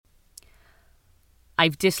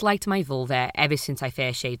I've disliked my vulva ever since I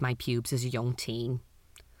first shaved my pubes as a young teen.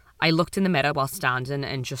 I looked in the mirror while standing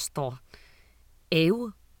and just thought,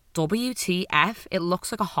 ew, WTF, it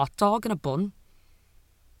looks like a hot dog in a bun.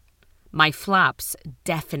 My flaps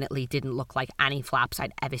definitely didn't look like any flaps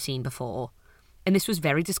I'd ever seen before, and this was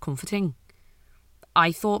very discomforting.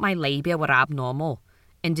 I thought my labia were abnormal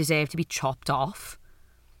and deserved to be chopped off.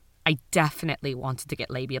 I definitely wanted to get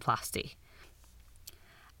labiaplasty.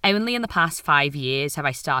 Only in the past 5 years have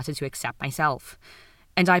I started to accept myself,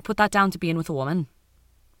 and I put that down to being with a woman.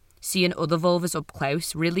 Seeing other vulvas up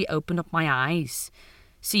close really opened up my eyes.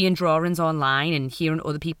 Seeing drawings online and hearing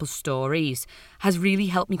other people's stories has really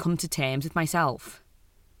helped me come to terms with myself.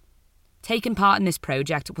 Taking part in this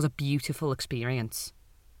project was a beautiful experience,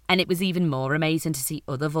 and it was even more amazing to see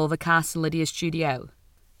other vulva casts in Lydia's studio.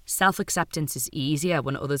 Self-acceptance is easier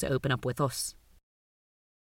when others open up with us.